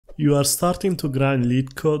You are starting to grind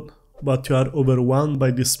LeetCode, but you are overwhelmed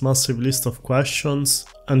by this massive list of questions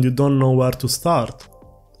and you don't know where to start.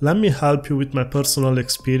 Let me help you with my personal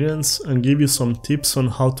experience and give you some tips on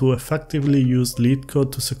how to effectively use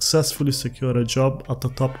LeetCode to successfully secure a job at a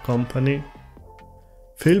top company.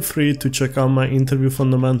 Feel free to check out my Interview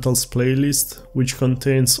Fundamentals playlist, which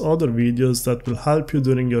contains other videos that will help you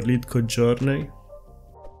during your LeetCode journey.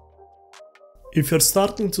 If you're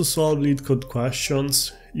starting to solve LeetCode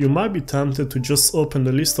questions, you might be tempted to just open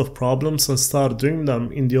the list of problems and start doing them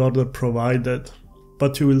in the order provided,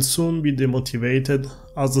 but you will soon be demotivated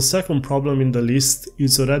as the second problem in the list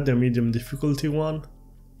is already a medium difficulty one,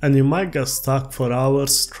 and you might get stuck for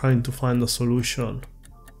hours trying to find a solution.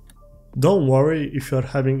 Don't worry if you're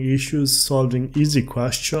having issues solving easy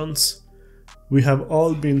questions, we have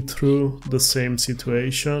all been through the same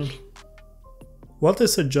situation. What I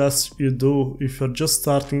suggest you do if you're just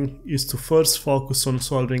starting is to first focus on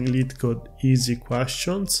solving LeetCode easy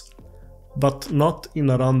questions, but not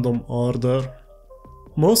in a random order.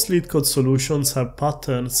 Most LeetCode solutions have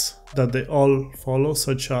patterns that they all follow,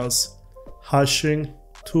 such as hashing,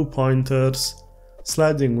 two pointers,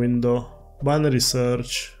 sliding window, binary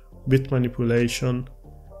search, bit manipulation,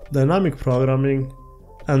 dynamic programming,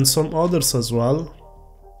 and some others as well.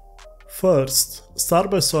 First,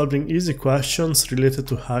 start by solving easy questions related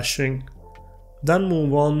to hashing, then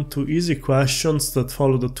move on to easy questions that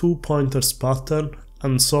follow the two pointers pattern,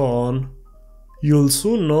 and so on. You'll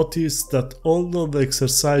soon notice that although the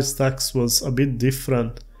exercise text was a bit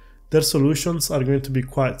different, their solutions are going to be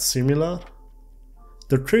quite similar.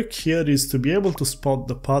 The trick here is to be able to spot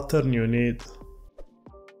the pattern you need.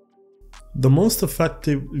 The most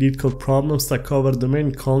effective LeetCode problems that cover the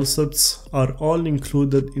main concepts are all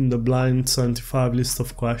included in the blind 75 list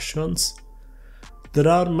of questions. There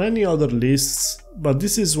are many other lists, but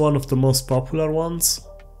this is one of the most popular ones.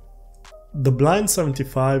 The blind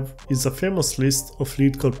 75 is a famous list of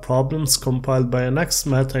LeetCode problems compiled by an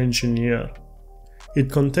ex-meta engineer. It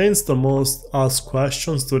contains the most asked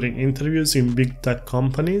questions during interviews in big tech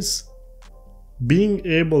companies. Being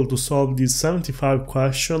able to solve these 75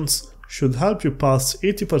 questions should help you pass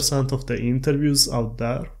 80% of the interviews out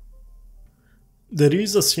there. There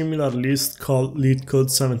is a similar list called LeetCode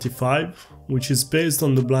 75, which is based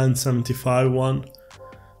on the blind 75 one,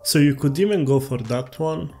 so you could even go for that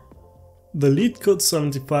one. The LeetCode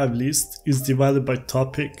 75 list is divided by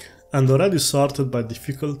topic and already sorted by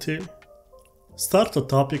difficulty. Start a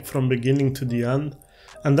topic from beginning to the end,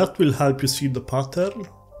 and that will help you see the pattern.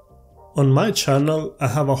 On my channel, I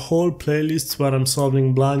have a whole playlist where I'm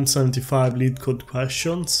solving blind 75 LeetCode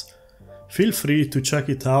questions. Feel free to check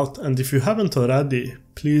it out, and if you haven't already,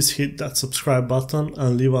 please hit that subscribe button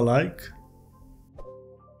and leave a like.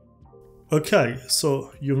 Okay,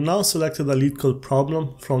 so you've now selected a LeetCode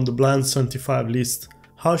problem from the blind 75 list.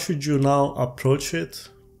 How should you now approach it?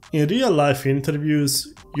 In real life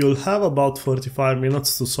interviews, you'll have about 45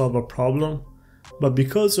 minutes to solve a problem, but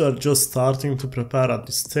because you are just starting to prepare at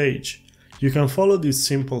this stage, you can follow these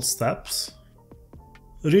simple steps.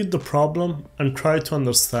 Read the problem and try to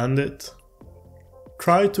understand it.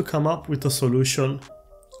 Try to come up with a solution.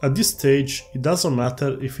 At this stage, it doesn't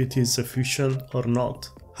matter if it is efficient or not.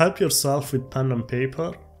 Help yourself with pen and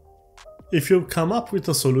paper. If you've come up with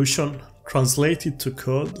a solution, translate it to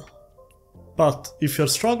code. But if you're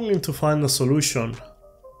struggling to find a solution,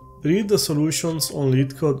 read the solutions on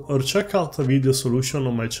LeetCode or check out a video solution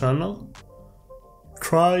on my channel.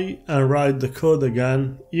 Try and write the code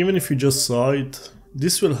again, even if you just saw it.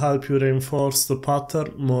 This will help you reinforce the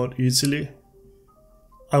pattern more easily.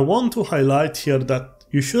 I want to highlight here that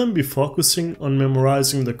you shouldn't be focusing on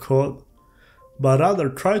memorizing the code, but rather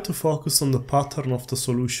try to focus on the pattern of the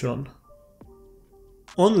solution.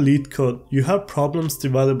 On LeetCode, you have problems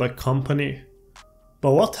divided by company.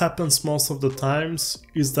 But what happens most of the times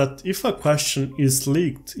is that if a question is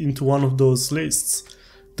leaked into one of those lists,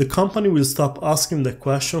 the company will stop asking the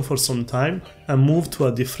question for some time and move to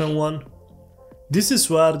a different one. This is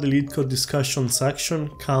where the LeetCode discussion section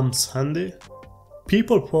comes handy.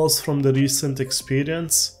 People post from the recent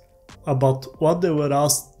experience about what they were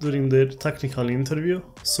asked during their technical interview,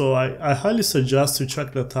 so I highly suggest you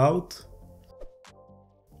check that out.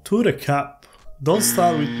 To recap, don't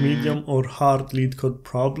start with medium or hard LeetCode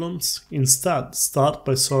problems, instead start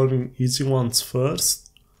by solving easy ones first.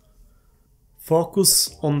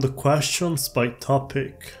 Focus on the questions by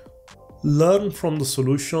topic. Learn from the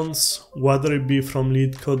solutions, whether it be from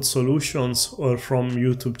LeetCode solutions or from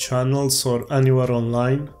YouTube channels or anywhere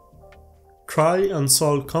online. Try and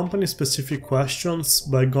solve company-specific questions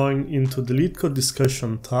by going into the LeetCode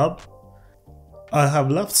discussion tab. I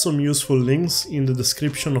have left some useful links in the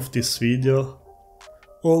description of this video.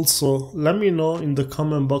 Also, let me know in the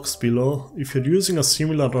comment box below if you're using a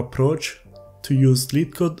similar approach to use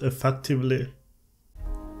Leetcode effectively.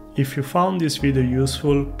 If you found this video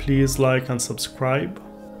useful, please like and subscribe.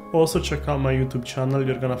 Also check out my YouTube channel,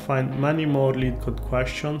 you're gonna find many more Leetcode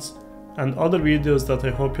questions and other videos that I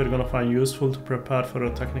hope you're gonna find useful to prepare for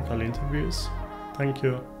your technical interviews. Thank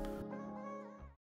you.